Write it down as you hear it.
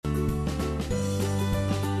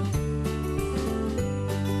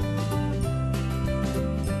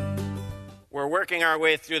We're working our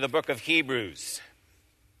way through the book of Hebrews.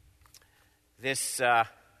 This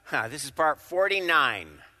is part 49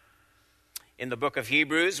 in the book of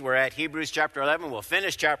Hebrews. We're at Hebrews chapter 11. We'll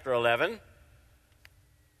finish chapter 11.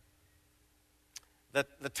 The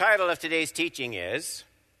title of today's teaching is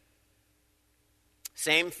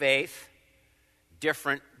Same Faith,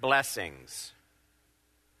 Different Blessings.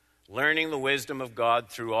 Learning the wisdom of God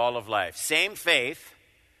through all of life. Same faith,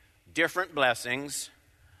 different blessings.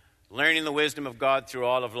 Learning the wisdom of God through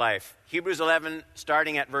all of life. Hebrews 11,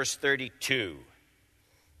 starting at verse 32.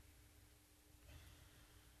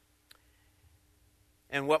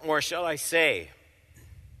 And what more shall I say?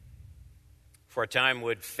 For time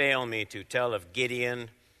would fail me to tell of Gideon,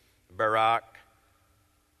 Barak,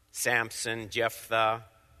 Samson, Jephthah,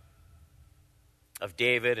 of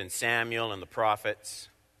David and Samuel and the prophets,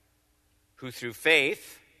 who through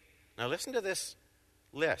faith, now listen to this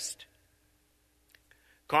list,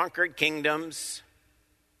 conquered kingdoms,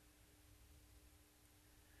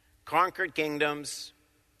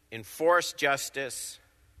 enforced justice,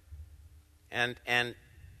 and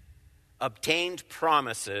obtained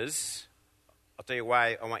promises. I'll tell you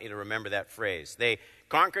why I want you to remember that phrase. They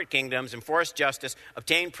conquered kingdoms, enforced justice,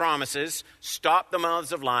 obtained promises, stopped the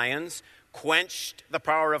mouths of lions, quenched the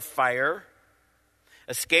power of fire,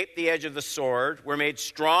 escaped the edge of the sword, were made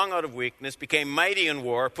strong out of weakness, became mighty in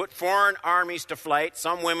war, put foreign armies to flight.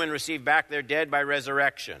 Some women received back their dead by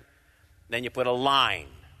resurrection. Then you put a line.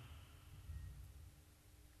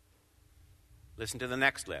 Listen to the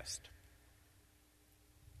next list.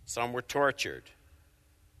 Some were tortured,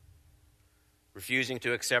 refusing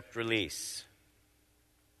to accept release,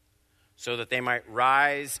 so that they might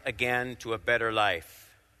rise again to a better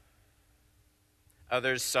life.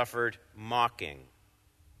 Others suffered mocking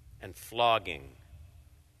and flogging,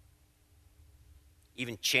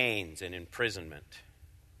 even chains and imprisonment.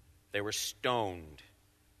 They were stoned.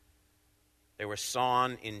 They were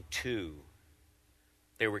sawn in two.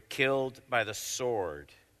 They were killed by the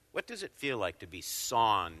sword. What does it feel like to be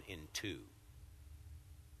sawn in two?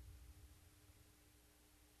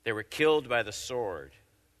 They were killed by the sword.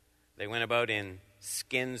 They went about in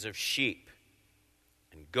skins of sheep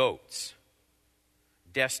and goats,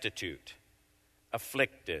 destitute,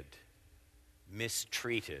 afflicted,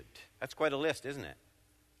 mistreated. That's quite a list, isn't it?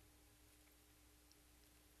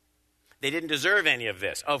 They didn't deserve any of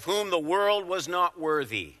this, of whom the world was not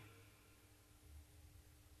worthy.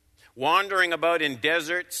 Wandering about in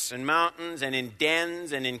deserts and mountains and in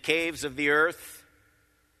dens and in caves of the earth.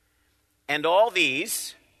 And all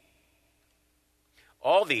these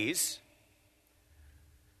is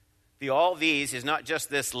not just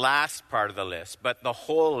this last part of the list, but the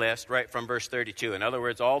whole list right from verse 32. In other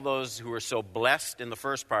words, all those who were so blessed in the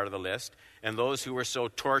first part of the list and those who were so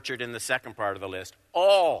tortured in the second part of the list,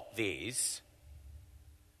 all these,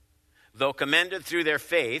 though commended through their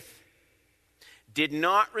faith, did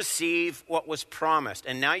not receive what was promised.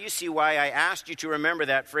 And now you see why I asked you to remember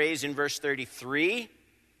that phrase in verse 33.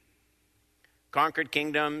 Conquered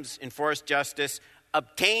kingdoms, enforced justice,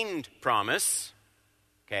 obtained promise.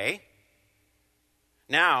 Okay.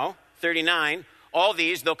 Now, 39, all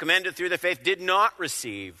these, though commended through the faith, did not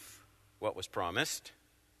receive what was promised,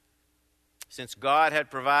 since God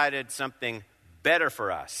had provided something better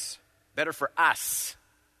for us.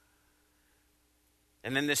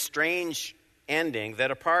 And then this strange ending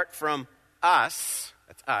that apart from us,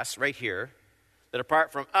 that's us right here, that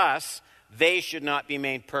apart from us, they should not be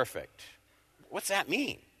made perfect. What's that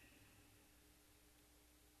mean?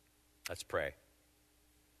 Let's pray.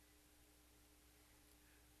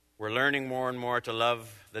 We're learning more and more to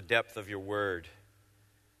love the depth of your word,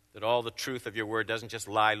 that all the truth of your word doesn't just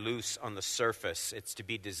lie loose on the surface. It's to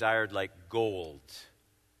be desired like gold.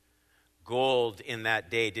 Gold in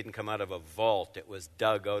that day didn't come out of a vault. It was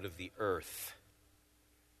dug out of the earth.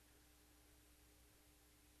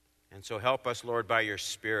 And so help us, Lord, by your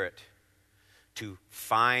Spirit, to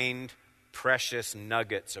find precious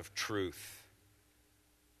nuggets of truth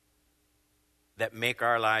that make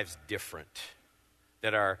our lives different,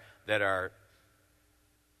 that are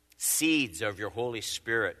seeds of your Holy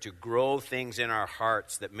Spirit to grow things in our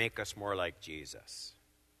hearts that make us more like Jesus.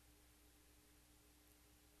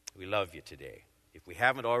 We love you today. If we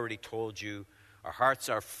haven't already told you, our hearts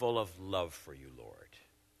are full of love for you, Lord.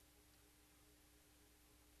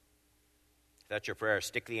 If that's your prayer,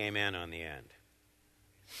 stick the amen on the end.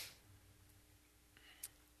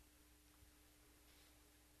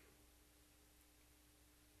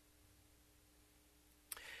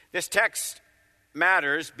 This text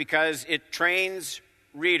matters because it trains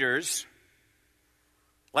readers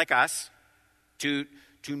like us to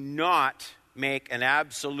not make an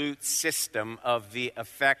absolute system of the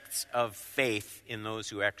effects of faith in those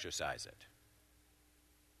who exercise it.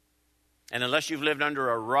 And unless you've lived under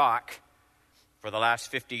a rock for the last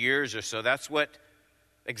 50 years or so, that's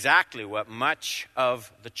exactly what much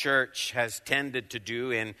of the church has tended to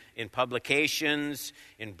do in publications,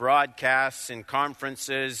 in broadcasts, in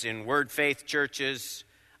conferences, in word faith churches.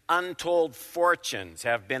 Untold fortunes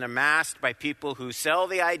have been amassed by people who sell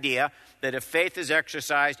the idea that if faith is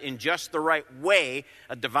exercised in just the right way,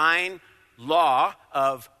 a divine law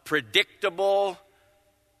of predictable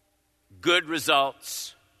good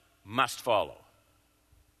results must follow.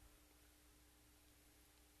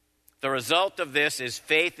 The result of this is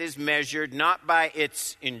faith is measured not by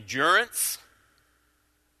its endurance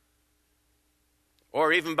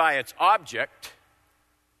or even by its object,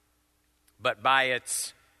 but by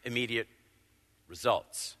its immediate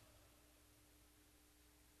results.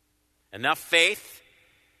 Enough faith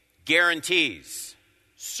guarantees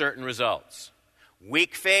certain results.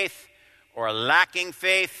 Weak faith or lacking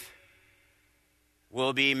faith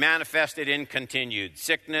will be manifested in continued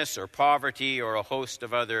sickness or poverty or a host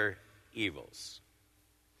of other evils.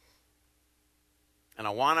 And I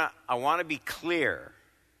want to be clear.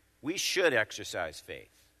 We should exercise faith.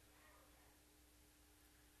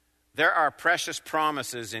 There are precious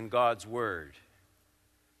promises in God's word.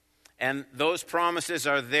 And those promises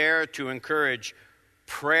are there to encourage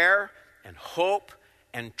prayer and hope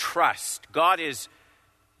and trust. God is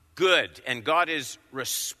good and God is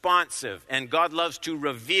responsive and God loves to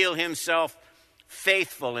reveal himself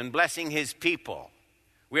faithful in blessing his people.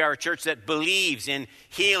 We are a church that believes in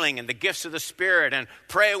healing and the gifts of the Spirit and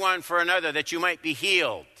pray one for another that you might be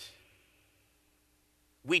healed.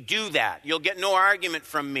 We do that. You'll get no argument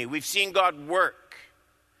from me. We've seen God work.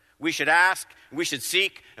 We should ask, we should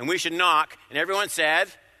seek, and we should knock. And everyone said,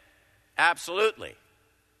 absolutely.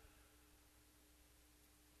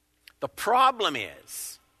 The problem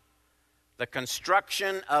is the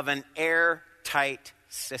construction of an airtight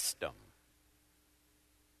system.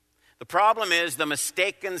 The problem is the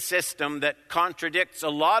mistaken system that contradicts a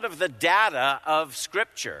lot of the data of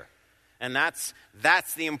Scripture. And that's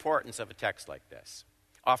the importance of a text like this.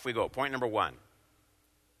 Off we go. Point number 1.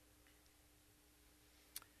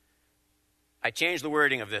 I changed the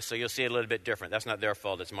wording of this so you'll see it a little bit different. That's not their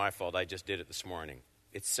fault. It's my fault. I just did it this morning.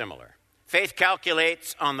 It's similar. Faith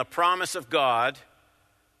calculates on the promise of God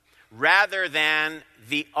rather than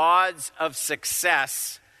the odds of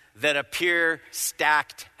success that appear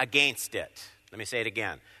stacked against it. Let me say it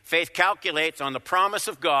again. Faith calculates on the promise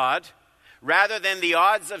of God rather than the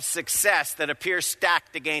odds of success that appear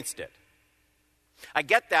stacked against it. I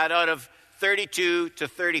get that out of 32 to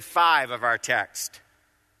 35 of our text.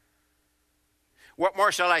 What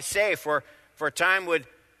more shall I say? For time would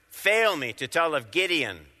fail me to tell of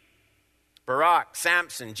Gideon, Barak,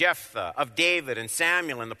 Samson, Jephthah, of David and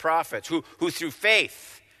Samuel and the prophets, who through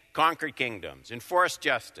faith conquered kingdoms, enforced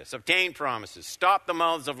justice, obtained promises, stopped the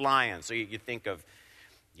mouths of lions. So you think of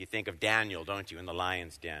Daniel, don't you, in the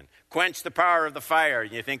lion's den. Quenched the power of the fire.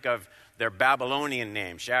 You think of their Babylonian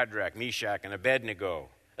names, Shadrach, Meshach, and Abednego.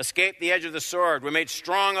 Escaped the edge of the sword, were made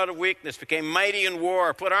strong out of weakness, became mighty in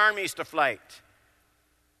war, put armies to flight.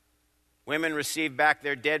 Women received back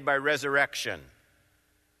their dead by resurrection.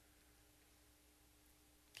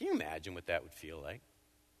 Can you imagine what that would feel like?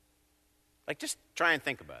 Like, just try and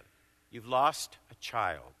think about it. You've lost a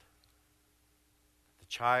child. The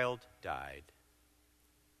child died.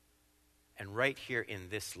 And right here in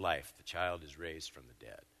this life, the child is raised from the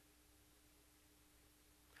dead.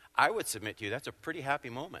 I would submit to you that's a pretty happy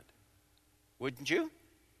moment. Wouldn't you?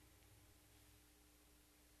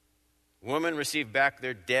 Women received back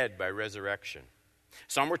their dead by resurrection.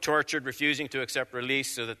 Some were tortured, refusing to accept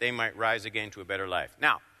release so that they might rise again to a better life.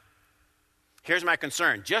 Now, here's my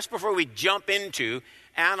concern. Just before we jump into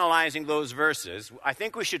analyzing those verses, I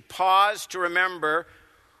think we should pause to remember,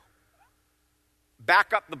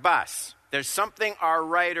 back up the bus. There's something our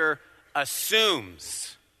writer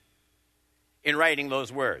assumes in writing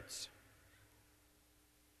those words.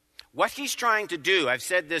 What he's trying to do, I've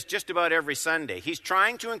said this just about every Sunday, he's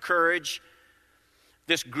trying to encourage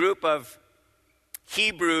this group of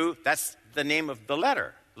Hebrew, that's the name of the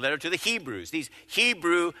letter to the Hebrews, these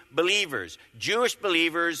Hebrew believers, Jewish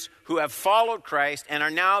believers who have followed Christ and are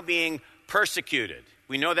now being persecuted.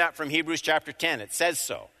 We know that from Hebrews chapter 10. It says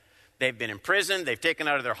so. They've been imprisoned, they've taken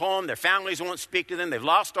out of their home, their families won't speak to them, they've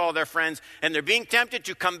lost all their friends, and they're being tempted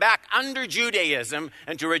to come back under Judaism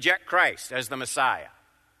and to reject Christ as the Messiah.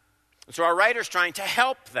 And so our writer's trying to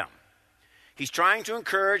help them. He's trying to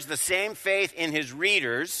encourage the same faith in his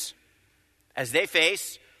readers as they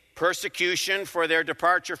face persecution for their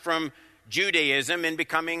departure from Judaism in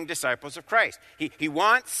becoming disciples of Christ. He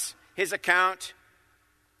wants his account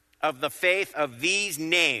of the faith of these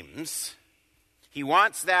names. He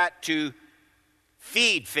wants that to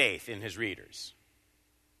feed faith in his readers.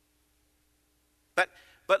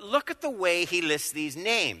 But look at the way he lists these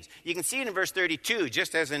names. You can see it in verse 32,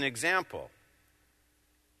 just as an example.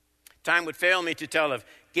 Time would fail me to tell of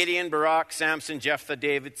Gideon, Barak, Samson, Jephthah,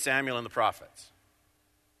 David, Samuel, and the prophets.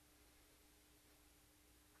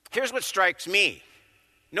 Here's what strikes me.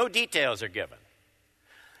 No details are given.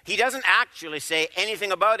 He doesn't actually say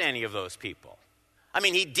anything about any of those people. I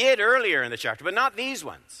mean, he did earlier in the chapter, but not these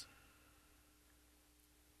ones.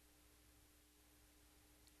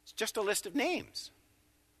 It's just a list of names.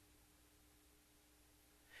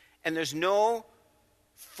 And there's no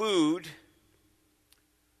food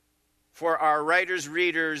for our writer's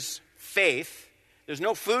readers' faith. There's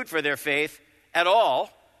no food for their faith at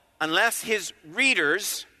all unless his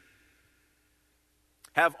readers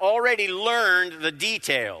have already learned the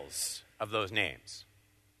details of those names.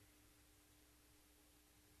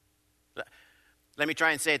 Let me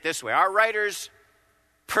try and say it this way. Our writer's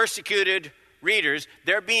persecuted readers,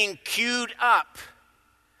 they're being queued up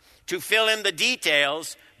to fill in the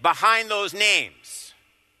details behind those names,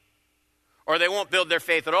 or they won't build their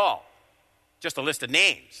faith at all. Just a list of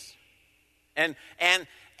names. And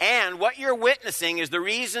what you're witnessing is the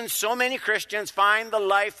reason so many Christians find the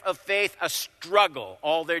life of faith a struggle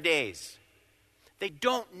all their days. They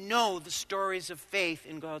don't know the stories of faith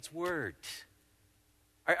in God's Word.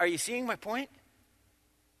 Are you seeing my point?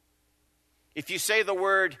 If you say the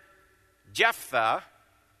word Jephthah,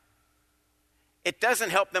 it doesn't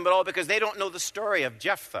help them at all because they don't know the story of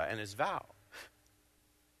Jephthah and his vow.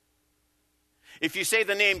 If you say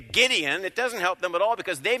the name Gideon, it doesn't help them at all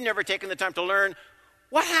because they've never taken the time to learn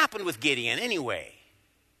what happened with Gideon anyway.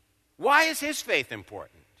 Why is his faith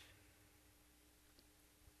important?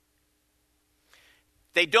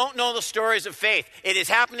 They don't know the stories of faith. It is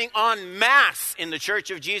happening en masse in the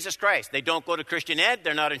Church of Jesus Christ. They don't go to Christian Ed.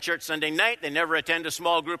 They're not in church Sunday night. They never attend a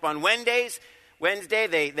small group on Wednesday.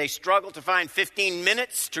 They struggle to find 15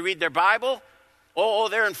 minutes to read their Bible.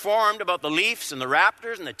 They're informed about the Leafs and the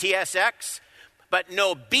Raptors and the TSX, but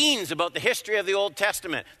no beans about the history of the Old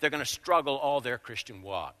Testament. They're going to struggle all their Christian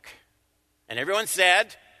walk. And everyone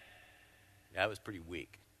said, that was pretty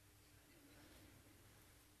weak.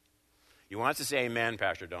 You want to say amen,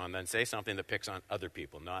 Pastor Don, then say something that picks on other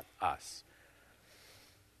people, not us.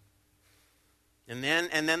 And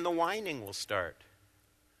then the whining will start.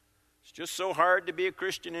 It's just so hard to be a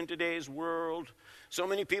Christian in today's world. So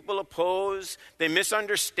many people oppose. They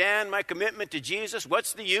misunderstand my commitment to Jesus.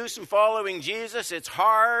 What's the use in following Jesus? It's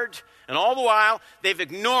hard. And all the while, they've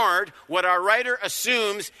ignored what our writer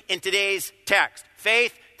assumes in today's text.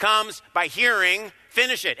 Faith comes by hearing,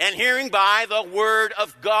 finish it, and hearing by the Word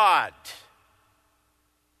of God.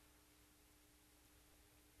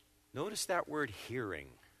 Notice that word hearing.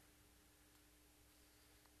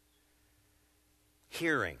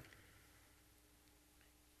 Hearing.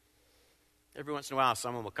 Every once in a while,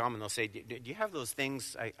 someone will come and they'll say, do you have those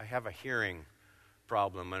things? I have a hearing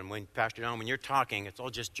problem. And when, Pastor Don, when you're talking, it's all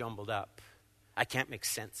just jumbled up. I can't make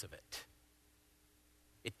sense of it.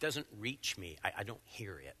 It doesn't reach me. I don't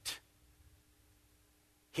hear it.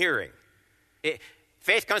 Hearing.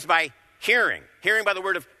 Faith comes by hearing. Hearing by the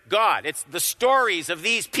Word of God. It's the stories of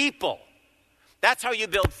these people. That's how you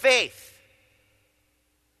build faith.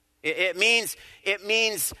 It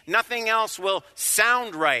means nothing else will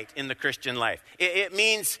sound right in the Christian life. It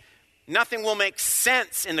means nothing will make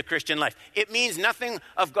sense in the Christian life. It means nothing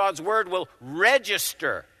of God's Word will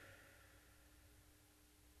register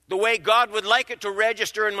the way God would like it to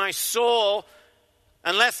register in my soul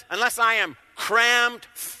unless I am crammed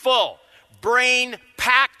full, brain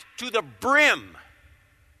packed to the brim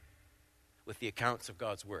with the accounts of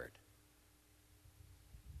God's Word.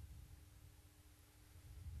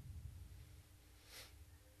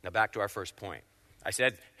 Now back to our first point. I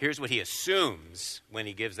said, here's what he assumes when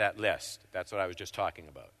he gives that list. That's what I was just talking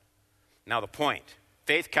about. Now the point.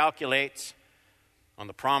 Faith calculates on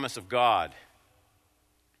the promise of God,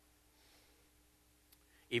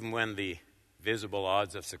 even when the visible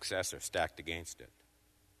odds of success are stacked against it.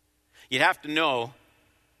 You'd have to know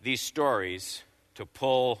these stories to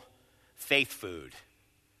pull faith food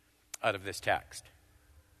out of this text.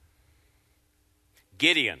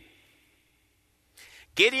 Gideon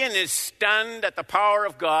is stunned at the power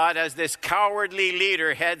of God as this cowardly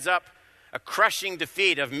leader heads up a crushing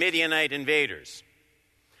defeat of Midianite invaders.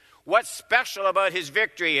 What's special about his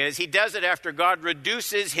victory is he does it after God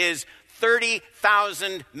reduces his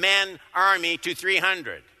 30,000 men army to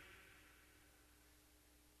 300.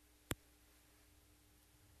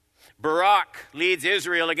 Barak leads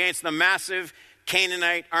Israel against the massive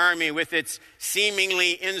Canaanite army with its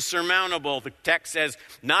seemingly insurmountable, the text says,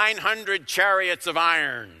 900 chariots of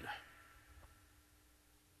iron,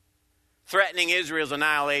 threatening Israel's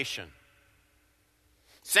annihilation.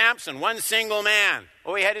 Samson, one single man.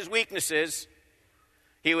 Oh, he had his weaknesses.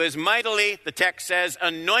 He was mightily, the text says,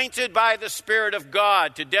 anointed by the Spirit of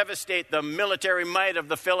God to devastate the military might of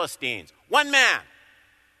the Philistines. One man.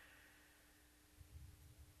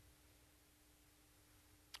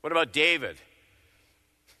 What about David?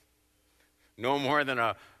 No more than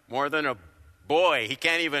a boy. He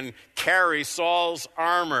can't even carry Saul's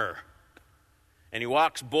armor. And he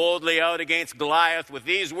walks boldly out against Goliath with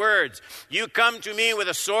these words, "You come to me with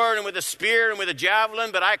a sword and with a spear and with a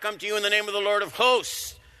javelin, but I come to you in the name of the Lord of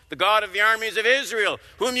hosts, the God of the armies of Israel,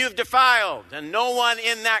 whom you've defiled." And no one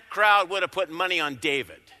in that crowd would have put money on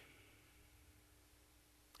David.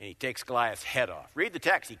 And he takes Goliath's head off. Read the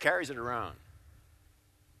text. He carries it around.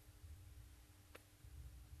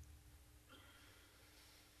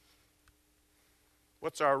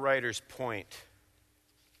 What's our writer's point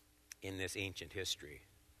in this ancient history?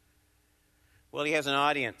 Well, he has an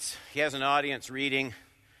audience. He has an audience reading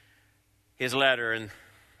his letter, and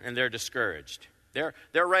they're discouraged. They're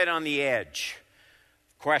right on the edge,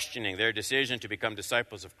 questioning their decision to become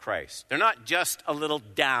disciples of Christ. They're not just a little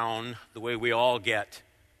down, the way we all get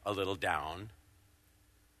a little down.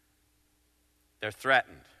 They're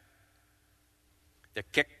threatened. They're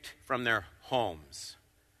kicked from their homes.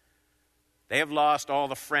 They have lost all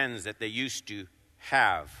the friends that they used to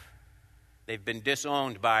have. They've been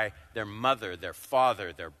disowned by their mother, their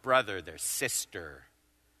father, their brother, their sister.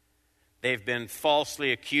 They've been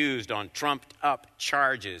falsely accused on trumped-up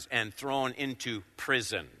charges and thrown into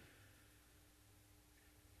prison.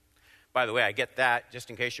 By the way, I get that, just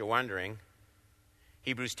in case you're wondering.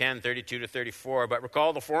 Hebrews 10, 32 to 34. But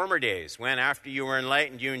recall the former days when, after you were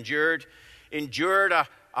enlightened, you endured a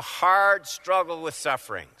hard struggle with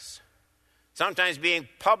sufferings, sometimes being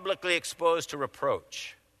publicly exposed to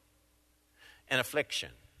reproach and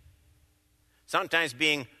affliction, sometimes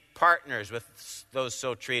being partners with those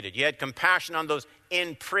so treated. You had compassion on those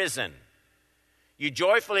in prison. You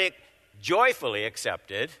joyfully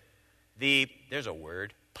accepted there's a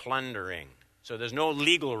word, plundering. So there's no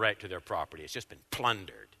legal right to their property. It's just been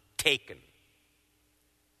plundered, taken.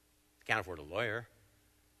 Can't afford a lawyer.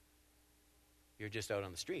 You're just out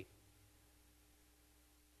on the street.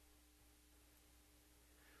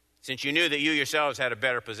 Since you knew that you yourselves had a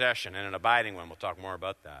better possession and an abiding one. We'll talk more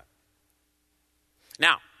about that.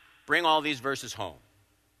 Now, bring all these verses home.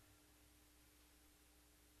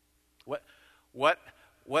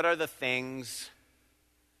 What are the things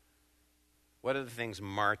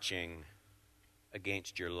marching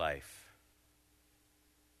against your life?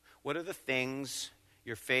 What are the things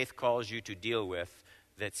your faith calls you to deal with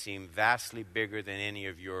that seem vastly bigger than any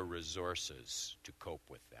of your resources to cope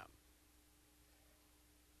with them?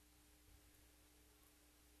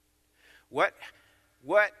 What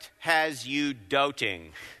has you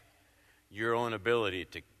doubting your own ability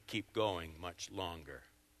to keep going much longer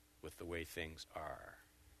with the way things are?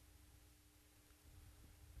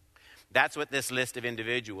 That's what this list of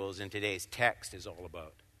individuals in today's text is all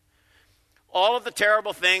about. All of the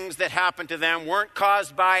terrible things that happened to them weren't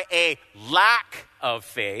caused by a lack of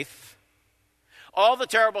faith. All the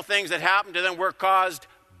terrible things that happened to them were caused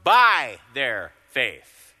by their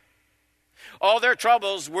faith. All their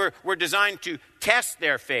troubles were designed to test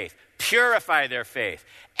their faith, purify their faith,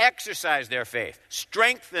 exercise their faith,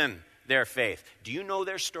 strengthen their faith. Do you know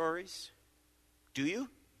their stories? Do you?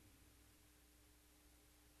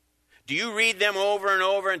 Do you read them over and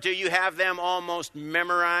over until you have them almost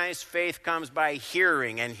memorized? Faith comes by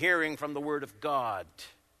hearing, and hearing from the Word of God.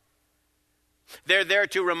 They're there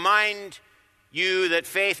to remind you that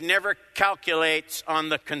faith never calculates on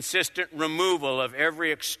the consistent removal of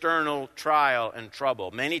every external trial and trouble.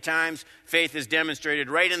 Many times, faith is demonstrated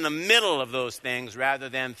right in the middle of those things rather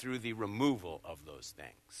than through the removal of those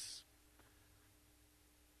things.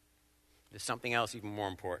 There's something else even more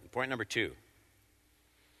important. Point number 2.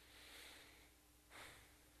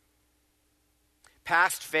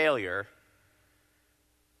 Past failure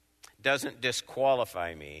doesn't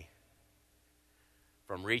disqualify me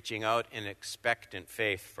from reaching out in expectant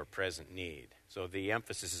faith for present need. So the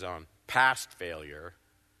emphasis is on past failure,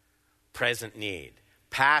 present need.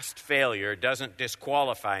 Past failure doesn't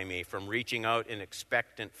disqualify me from reaching out in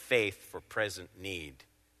expectant faith for present need.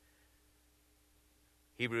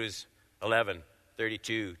 Hebrews 11,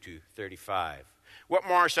 32 to 35. What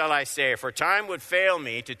more shall I say? For time would fail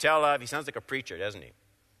me to tell of, he sounds like a preacher, doesn't he?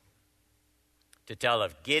 To tell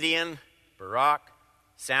of Gideon, Barak,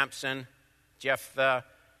 Samson, Jephthah,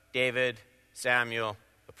 David, Samuel,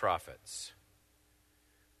 the prophets,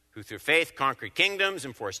 who through faith conquered kingdoms,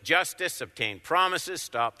 enforced justice, obtained promises,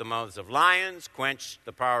 stopped the mouths of lions, quenched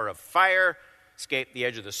the power of fire, escaped the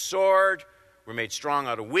edge of the sword, were made strong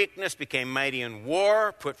out of weakness, became mighty in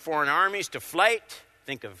war, put foreign armies to flight.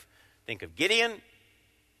 Think of Gideon.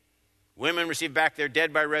 Women received back their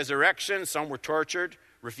dead by resurrection. Some were tortured,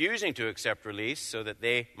 refusing to accept release so that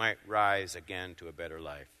they might rise again to a better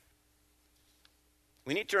life.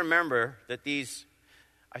 We need to remember that these,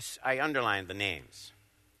 I underlined the names.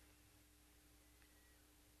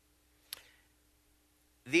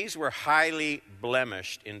 These were highly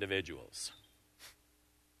blemished individuals.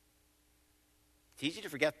 It's easy to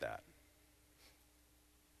forget that.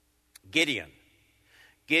 Gideon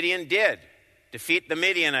did defeat the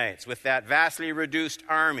Midianites with that vastly reduced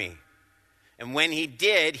army. And when he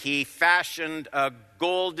did, he fashioned a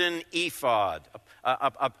golden ephod,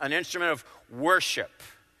 an instrument of worship.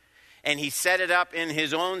 And he set it up in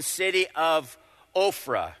his own city of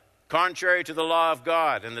Ophrah, contrary to the law of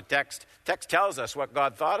God. And the text tells us what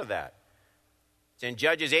God thought of that. It's in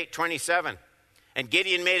Judges 8:27. And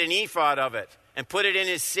Gideon made an ephod of it and put it in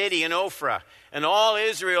his city in Ophrah. And all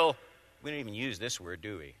Israel, we don't even use this word,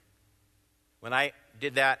 do we? When I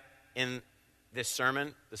did that in this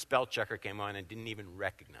sermon, the spell checker came on and didn't even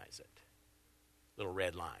recognize it. Little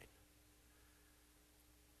red line.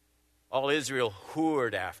 All Israel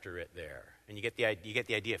whored after it there. And you get the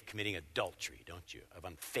idea of committing adultery, don't you? Of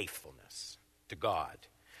unfaithfulness to God.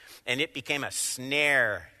 And it became a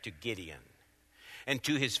snare to Gideon and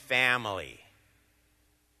to his family.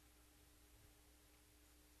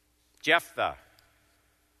 Jephthah,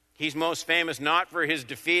 he's most famous not for his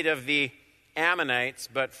defeat of the Ammonites,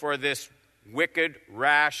 but for this wicked,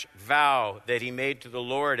 rash vow that he made to the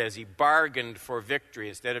Lord as he bargained for victory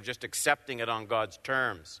instead of just accepting it on God's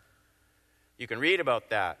terms. You can read about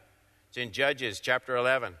that. It's in Judges chapter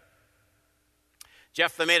 11.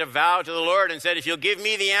 Jephthah made a vow to the Lord and said, if you'll give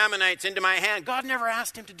me the Ammonites into my hand, God never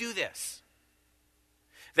asked him to do this.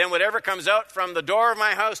 Then whatever comes out from the door of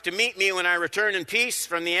my house to meet me when I return in peace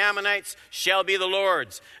from the Ammonites shall be the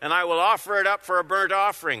Lord's, and I will offer it up for a burnt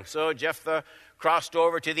offering. So Jephthah crossed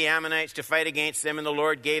over to the Ammonites to fight against them, and the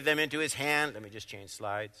Lord gave them into his hand. Let me just change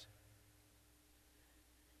slides.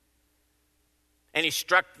 And he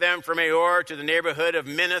struck them from Aor to the neighborhood of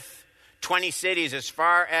Minnith, 20 cities as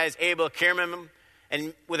far as Abel-Kirmim,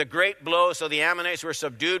 and with a great blow, so the Ammonites were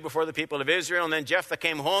subdued before the people of Israel. And then Jephthah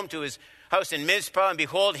came home to his house in Mizpah, and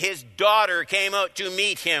behold, his daughter came out to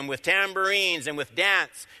meet him with tambourines and with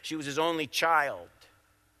dance. She was his only child.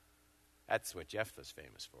 That's what Jephthah's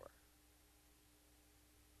famous for.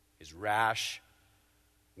 His rash,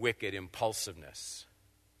 wicked impulsiveness.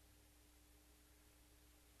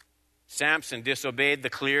 Samson disobeyed the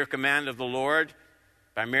clear command of the Lord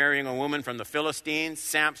by marrying a woman from the Philistines.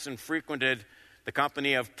 Samson frequented the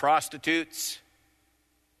company of prostitutes.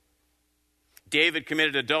 David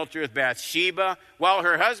committed adultery with Bathsheba while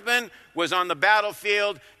her husband was on the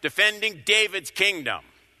battlefield defending David's kingdom.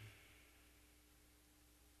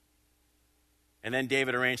 And then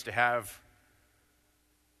David arranged to have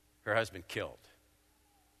her husband killed.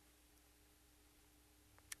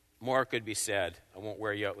 More could be said. I won't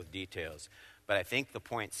wear you out with details, but I think the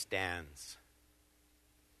point stands.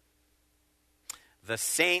 The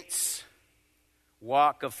saints'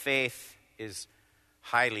 walk of faith is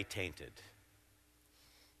highly tainted.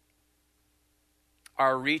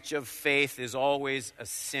 Our reach of faith is always a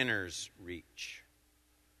sinner's reach.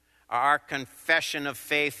 Our confession of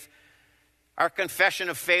faith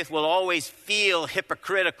will always feel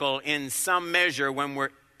hypocritical in some measure when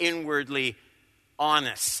we're inwardly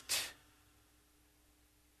honest.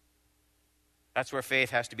 That's where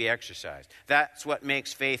faith has to be exercised. That's what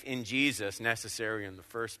makes faith in Jesus necessary in the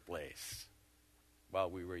first place. While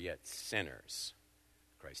we were yet sinners,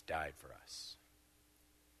 Christ died for us.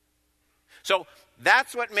 So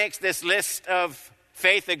that's what makes this list of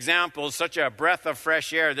faith examples such a breath of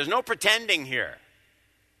fresh air. There's no pretending here.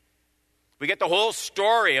 We get the whole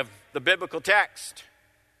story of the biblical text.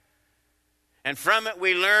 And from it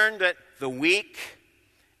we learn that the weak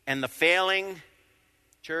and the failing,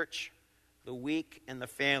 church, the weak and the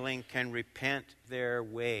failing can repent their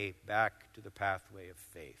way back to the pathway of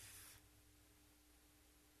faith.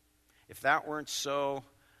 If that weren't so,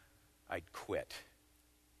 I'd quit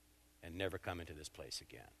and never come into this place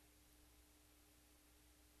again.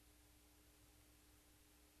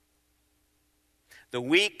 The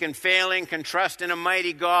weak and failing can trust in a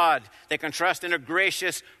mighty God. They can trust in a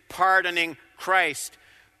gracious, pardoning Christ.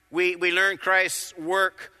 We learn Christ's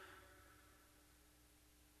work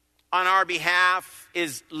on our behalf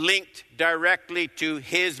is linked directly to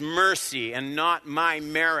his mercy and not my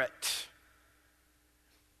merit.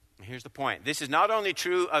 And here's the point. This is not only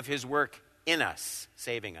true of his work in us,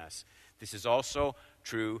 saving us. This is also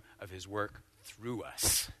true of his work through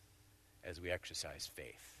us as we exercise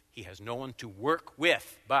faith. He has no one to work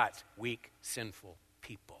with but weak, sinful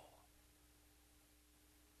people.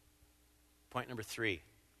 Point number 3.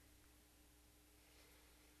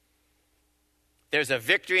 There's a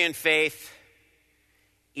victory in faith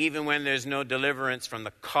even when there's no deliverance from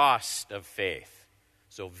the cost of faith.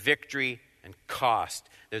 So victory and cost.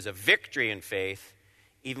 There's a victory in faith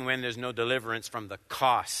even when there's no deliverance from the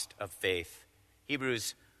cost of faith.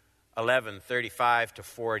 Hebrews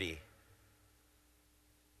 11:35-40.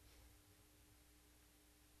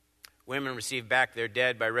 Women received back their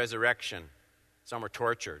dead by resurrection. Some were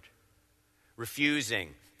tortured. Refusing,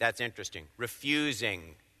 that's interesting,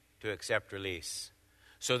 refusing to accept release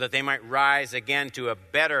so that they might rise again to a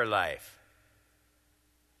better life.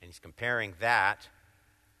 And he's comparing that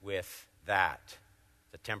with that,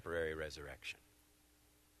 the temporary resurrection.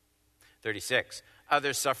 36,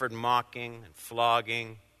 others suffered mocking and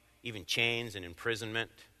flogging, even chains and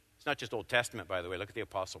imprisonment. It's not just Old Testament, by the way. Look at the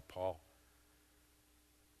Apostle Paul.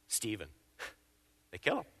 Stephen. They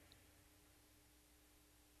kill him.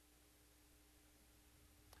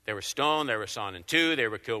 They were stoned, they were sawn in two, they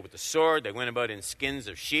were killed with the sword, they went about in skins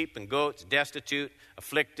of sheep and goats, destitute,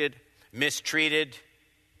 afflicted, mistreated.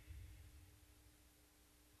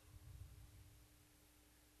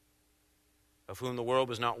 Of whom the world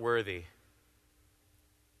was not worthy.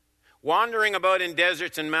 Wandering about in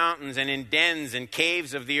deserts and mountains and in dens and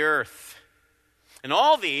caves of the earth. And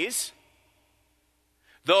all these,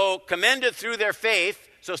 though commended through their faith,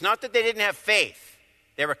 so it's not that they didn't have faith.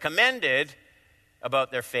 They were commended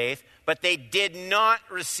about their faith, but they did not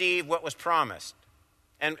receive what was promised.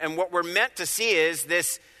 And what we're meant to see is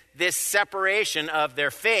this separation of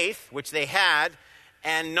their faith, which they had,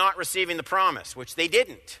 and not receiving the promise, which they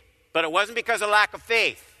didn't. But it wasn't because of lack of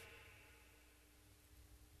faith.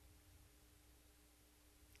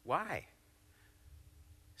 Why?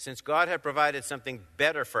 Since God had provided something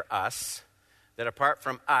better for us, that apart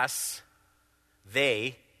from us,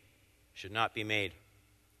 they should not be made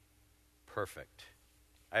perfect.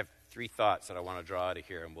 I have 3 thoughts that I want to draw out of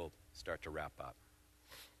here, and we'll start to wrap up.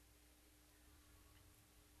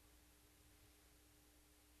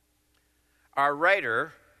 Our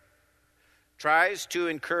writer tries to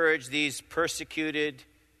encourage these persecuted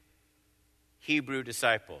Hebrew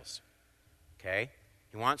disciples. Okay?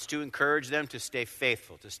 He wants to encourage them to stay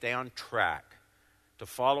faithful, to stay on track, to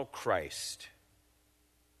follow Christ.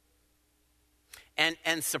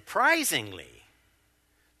 And surprisingly,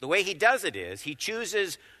 the way he does it is he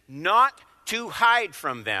chooses not to hide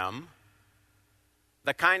from them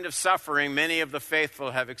the kind of suffering many of the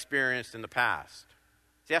faithful have experienced in the past.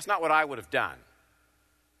 See, that's not what I would have done.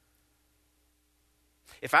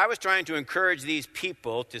 If I was trying to encourage these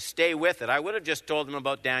people to stay with it, I would have just told them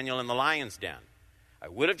about Daniel in the lion's den. I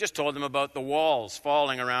would have just told them about the walls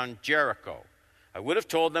falling around Jericho. I would have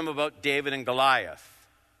told them about David and Goliath.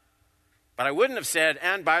 But I wouldn't have said,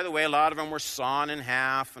 and by the way, a lot of them were sawn in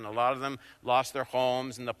half, and a lot of them lost their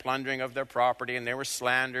homes and the plundering of their property, and they were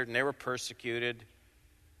slandered and they were persecuted.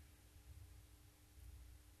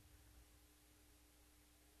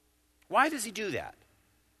 Why does he do that?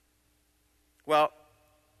 Well,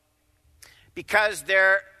 because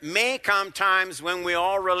there may come times when we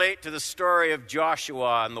all relate to the story of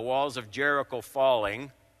Joshua and the walls of Jericho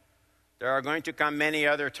falling. There are going to come many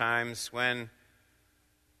other times when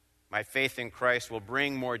my faith in Christ will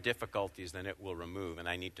bring more difficulties than it will remove, and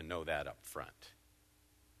I need to know that up front.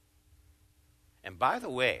 And by the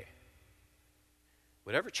way,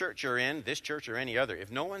 whatever church you're in, this church or any other,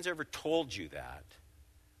 if no one's ever told you that,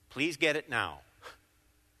 please get it now.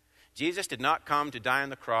 Jesus did not come to die on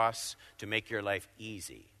the cross to make your life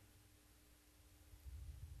easy.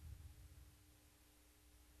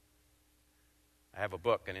 I have a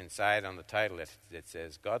book, and inside on the title it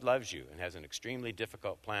says, God loves you and has an extremely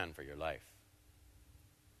difficult plan for your life.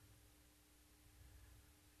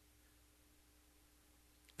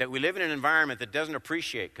 That we live in an environment that doesn't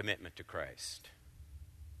appreciate commitment to Christ.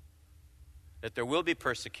 That there will be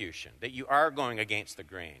persecution, that you are going against the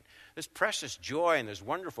grain. There's precious joy and there's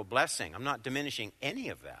wonderful blessing. I'm not diminishing any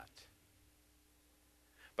of that.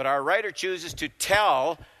 But our writer chooses to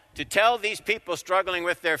tell these people struggling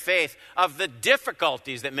with their faith of the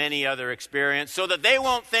difficulties that many other experience, so that they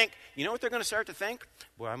won't think, you know what they're going to start to think?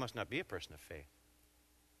 Boy, I must not be a person of faith.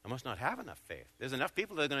 I must not have enough faith. There's enough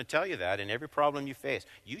people that are going to tell you that in every problem you face.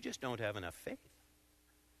 You just don't have enough faith.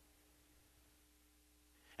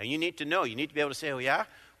 And you need to know. You need to be able to say, oh yeah?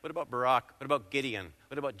 What about Barak? What about Gideon?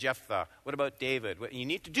 What about Jephthah? What about David? You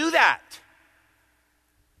need to do that.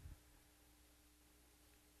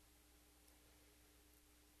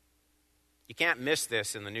 You can't miss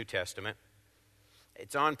this in the New Testament.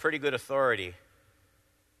 It's on pretty good authority.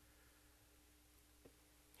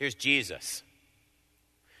 Here's Jesus.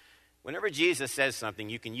 Whenever Jesus says something,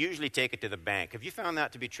 you can usually take it to the bank. Have you found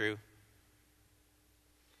that to be true?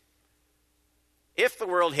 If the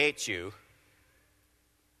world hates you,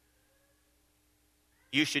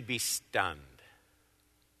 you should be stunned.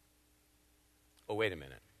 Oh, wait a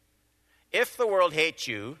minute. If the world hates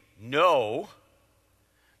you, know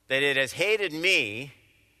that it has hated me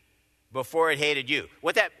before it hated you.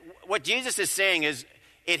 What Jesus is saying is,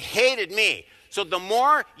 it hated me. So the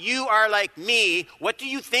more you are like me, what do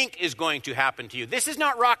you think is going to happen to you? This is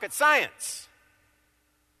not rocket science.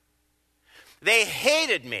 They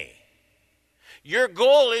hated me. Your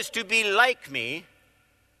goal is to be like me.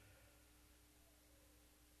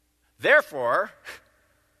 Therefore,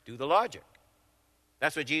 do the logic.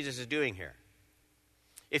 That's what Jesus is doing here.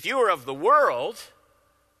 If you were of the world,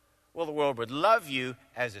 well, the world would love you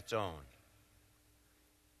as its own.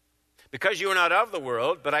 Because you are not of the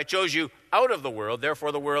world, but I chose you out of the world,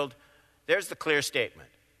 therefore the world, there's the clear statement.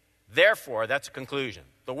 Therefore, that's a conclusion.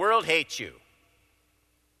 The world hates you.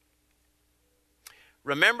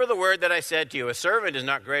 Remember the word that I said to you, a servant is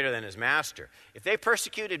not greater than his master. If they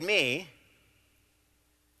persecuted me,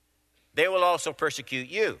 they will also persecute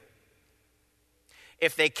you.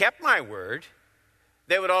 If they kept my word,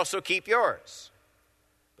 they would also keep yours.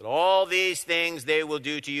 But all these things they will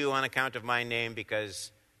do to you on account of my name,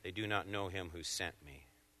 because they do not know him who sent me.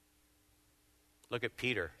 Look at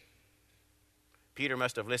Peter. Peter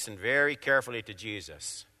must have listened very carefully to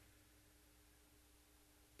Jesus.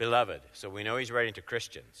 Beloved, so we know he's writing to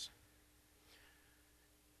Christians.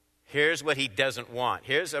 Here's what he doesn't want.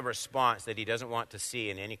 Here's a response that he doesn't want to see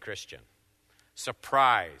in any Christian.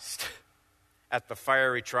 Surprised at the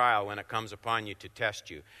fiery trial when it comes upon you to test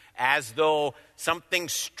you, as though something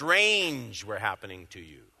strange were happening to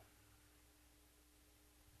you.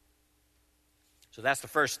 So that's the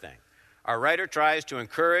first thing. Our writer tries to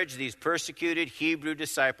encourage these persecuted Hebrew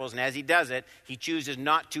disciples, and as he does it, he chooses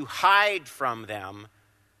not to hide from them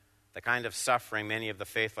the kind of suffering many of the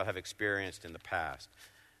faithful have experienced in the past.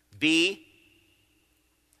 B,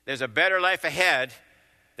 there's a better life ahead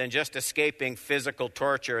than just escaping physical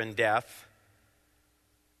torture and death.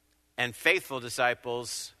 And faithful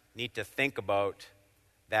disciples need to think about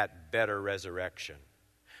that better resurrection.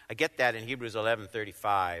 I get that in Hebrews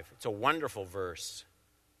 11:35. It's a wonderful verse.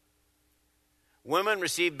 Women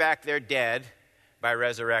receive back their dead by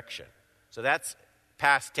resurrection. So that's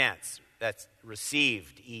past tense. That's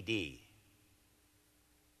received, ED.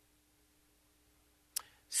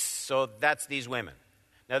 So that's these women.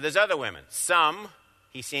 Now there's other women. Some,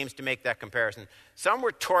 he seems to make that comparison, some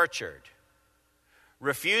were tortured,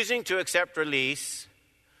 refusing to accept release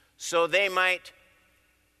so they might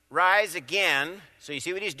rise again. So you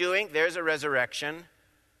see what he's doing? There's a resurrection.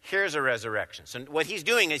 Here's a resurrection. So what he's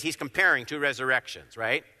doing is he's comparing two resurrections,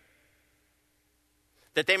 right?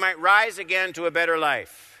 That they might rise again to a better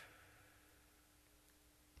life.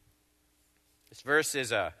 This verse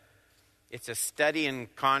is it's a study in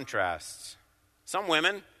contrasts. Some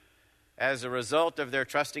women, as a result of their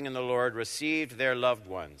trusting in the Lord, received their loved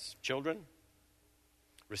ones, children,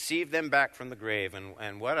 received them back from the grave,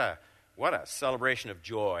 and what a celebration of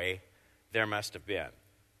joy there must have been.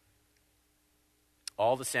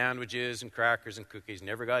 All the sandwiches and crackers and cookies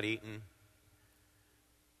never got eaten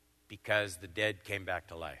because the dead came back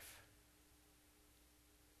to life.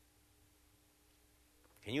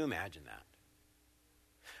 Can you imagine that?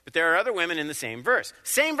 But there are other women in the same verse.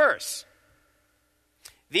 Same verse.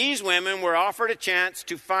 These women were offered a chance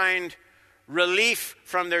to find relief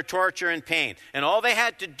from their torture and pain. And all they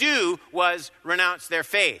had to do was renounce their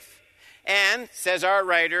faith. And, says our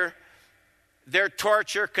writer, their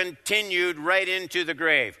torture continued right into the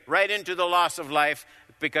grave, right into the loss of life,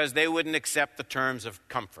 because they wouldn't accept the terms of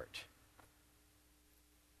comfort.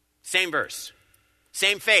 Same verse,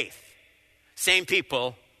 same faith, same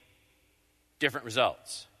people, different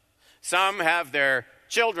results. Some have their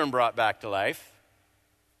children brought back to life.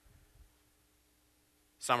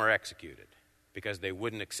 Some are executed because they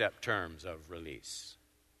wouldn't accept terms of release.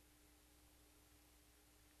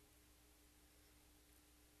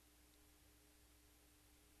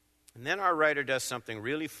 And then our writer does something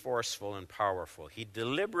really forceful and powerful. He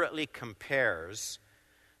deliberately compares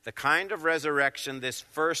the kind of resurrection this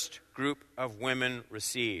first group of women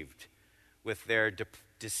received with their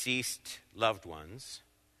deceased loved ones,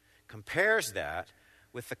 compares that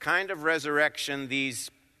with the kind of resurrection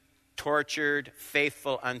these tortured,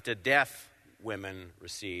 faithful unto death women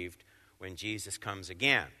received when Jesus comes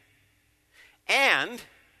again. And,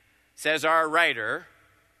 says our writer,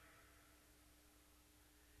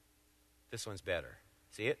 this one's better.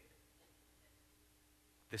 See it?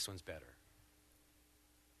 This one's better.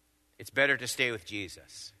 It's better to stay with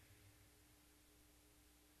Jesus.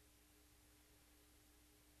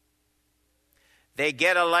 They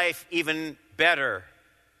get a life even better.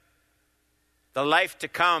 The life to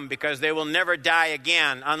come, because they will never die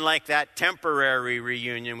again, unlike that temporary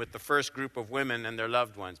reunion with the first group of women and their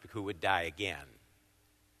loved ones who would die again.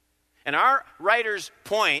 And our writer's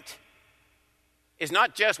point is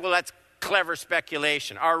not just, well, that's clever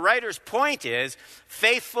speculation. Our writer's point is,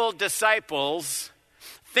 faithful disciples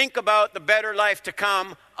think about the better life to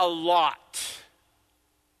come a lot.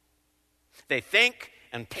 They think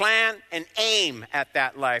and plan and aim at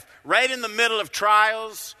that life, right in the middle of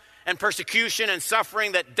trials and persecution and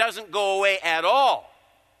suffering that doesn't go away at all.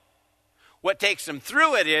 What takes them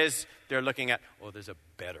through it is they're looking at, oh, there's a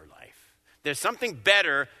better life. There's something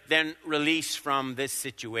better than release from this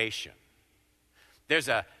situation. There's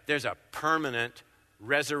a permanent,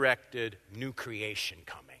 resurrected, new creation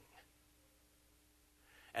coming.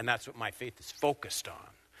 And that's what my faith is focused on.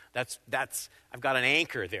 I've got an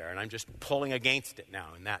anchor there, and I'm just pulling against it now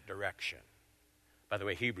in that direction. By the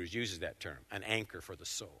way, Hebrews uses that term, an anchor for the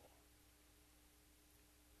soul.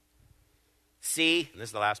 See, and this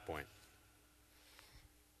is the last point.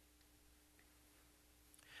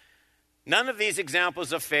 None of these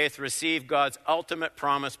examples of faith receive God's ultimate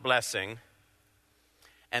promised blessing,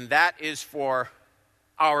 and that is for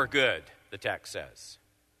our good, the text says.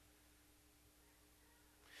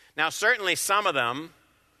 Now, certainly some of them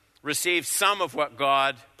received some of what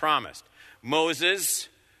God promised. Moses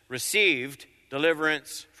received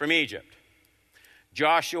deliverance from Egypt.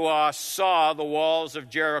 Joshua saw the walls of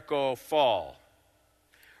Jericho fall.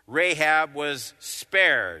 Rahab was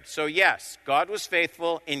spared. So yes, God was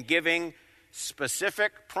faithful in giving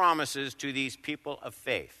specific promises to these people of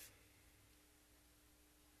faith.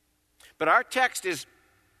 But our text is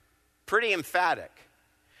pretty emphatic.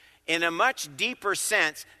 In a much deeper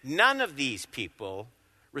sense, none of these people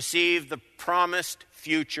received the promised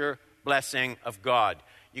future blessing of God.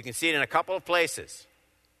 You can see it in a couple of places.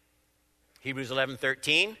 Hebrews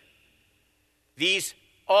 11:13. These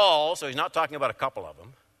all, so he's not talking about a couple of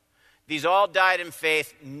them, these all died in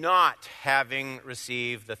faith, not having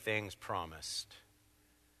received the things promised,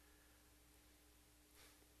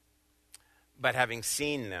 but having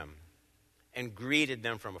seen them and greeted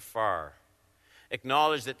them from afar,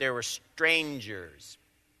 acknowledged that there were strangers,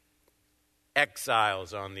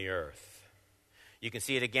 exiles on the earth. You can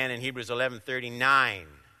see it again in Hebrews 11:39.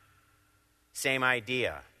 Same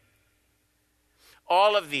idea.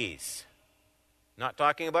 All of these, not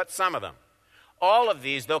talking about some of them, all of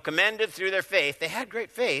these, though commended through their faith, they had great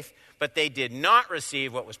faith, but they did not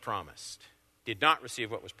receive what was promised. Did not receive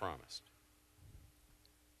what was promised.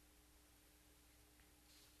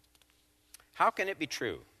 How can it be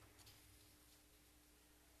true?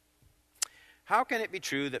 How can it be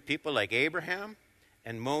true that people like Abraham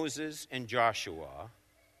and Moses and Joshua,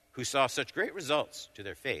 who saw such great results to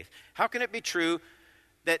their faith, how can it be true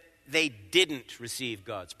that they didn't receive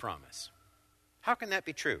God's promise? How can that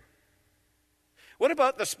be true? What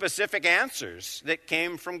about the specific answers that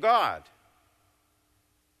came from God?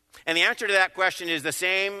 And the answer to that question is the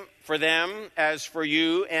same for them as for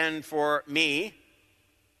you and for me.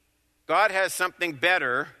 God has something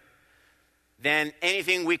better than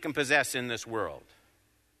anything we can possess in this world.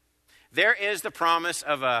 There is the promise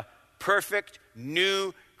of a perfect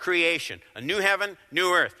new creation, a new heaven,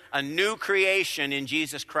 new earth, a new creation in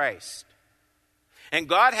Jesus Christ. And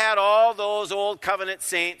God had all those old covenant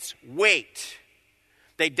saints wait.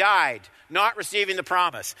 They died, not receiving the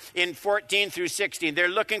promise. In 14 through 16, they're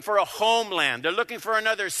looking for a homeland. They're looking for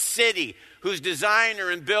another city whose designer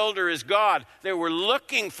and builder is God. They were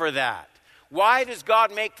looking for that. Why does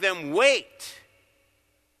God make them wait?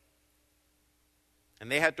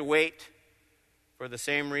 And they had to wait for the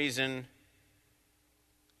same reason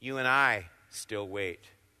you and I still wait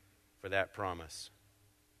for that promise.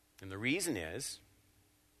 And the reason is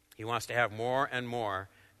he wants to have more and more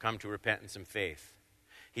come to repentance and faith.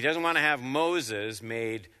 He doesn't want to have Moses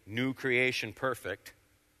made new creation perfect,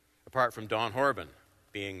 apart from Don Horban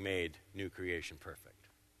being made new creation perfect.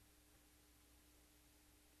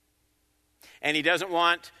 And he doesn't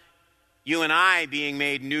want you and I being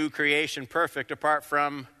made new creation perfect, apart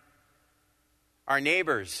from our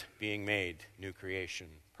neighbors being made new creation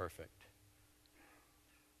perfect.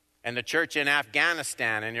 And the church in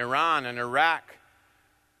Afghanistan and Iran and Iraq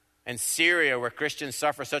and Syria, where Christians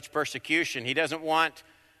suffer such persecution. He doesn't want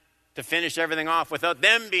to finish everything off without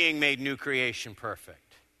them being made new creation perfect.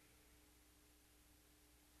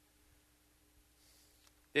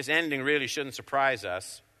 This ending really shouldn't surprise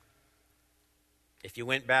us. If you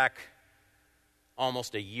went back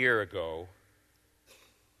almost a year ago,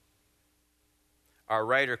 our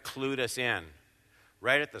writer clued us in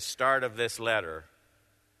right at the start of this letter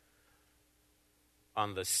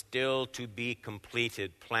on the still-to-be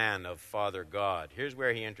completed plan of Father God. Here's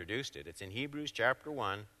where he introduced it. It's in Hebrews chapter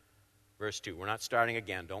 1, verse 2. We're not starting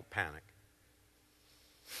again. Don't panic.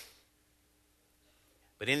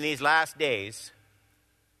 But in these last days,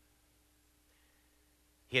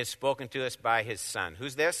 he has spoken to us by his Son.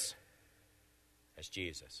 Who's this? That's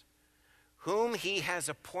Jesus. Whom he has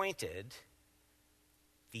appointed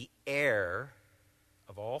the heir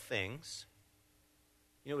of all things.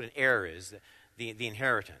 You know what an heir is? The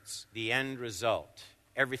inheritance, the end result.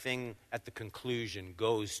 Everything at the conclusion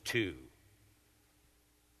goes to.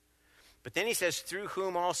 But then he says, through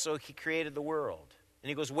whom also he created the world. And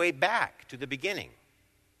he goes way back to the beginning.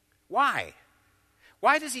 Why?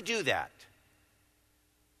 Why does he do that?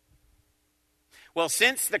 Well,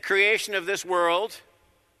 since the creation of this world,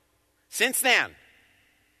 since then,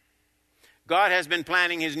 God has been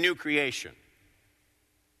planning his new creation.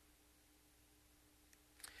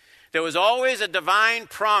 There was always a divine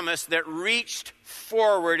promise that reached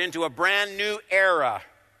forward into a brand new era.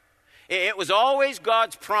 It was always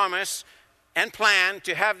God's promise and plan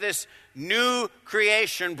to have this new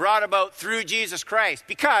creation brought about through Jesus Christ,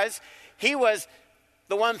 because he was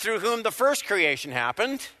the one through whom the first creation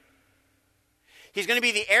happened. He's going to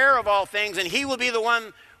be the heir of all things, and he will be the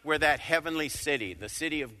one where that heavenly city, the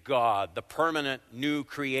city of God, the permanent new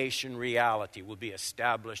creation reality will be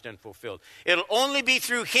established and fulfilled. It'll only be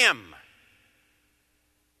through him.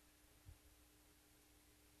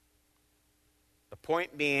 The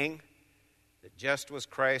point being that just as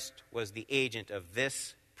Christ was the agent of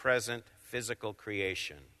this present physical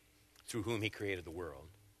creation through whom he created the world,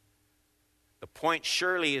 the point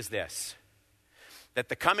surely is this, that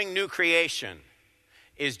the coming new creation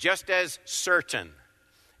is just as certain,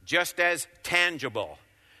 just as tangible,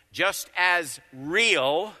 just as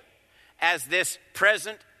real as this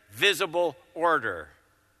present visible order.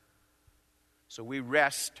 So we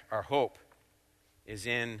rest, our hope is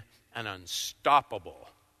in an unstoppable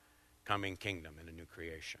coming kingdom and a new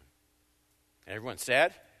creation. And everyone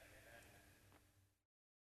said?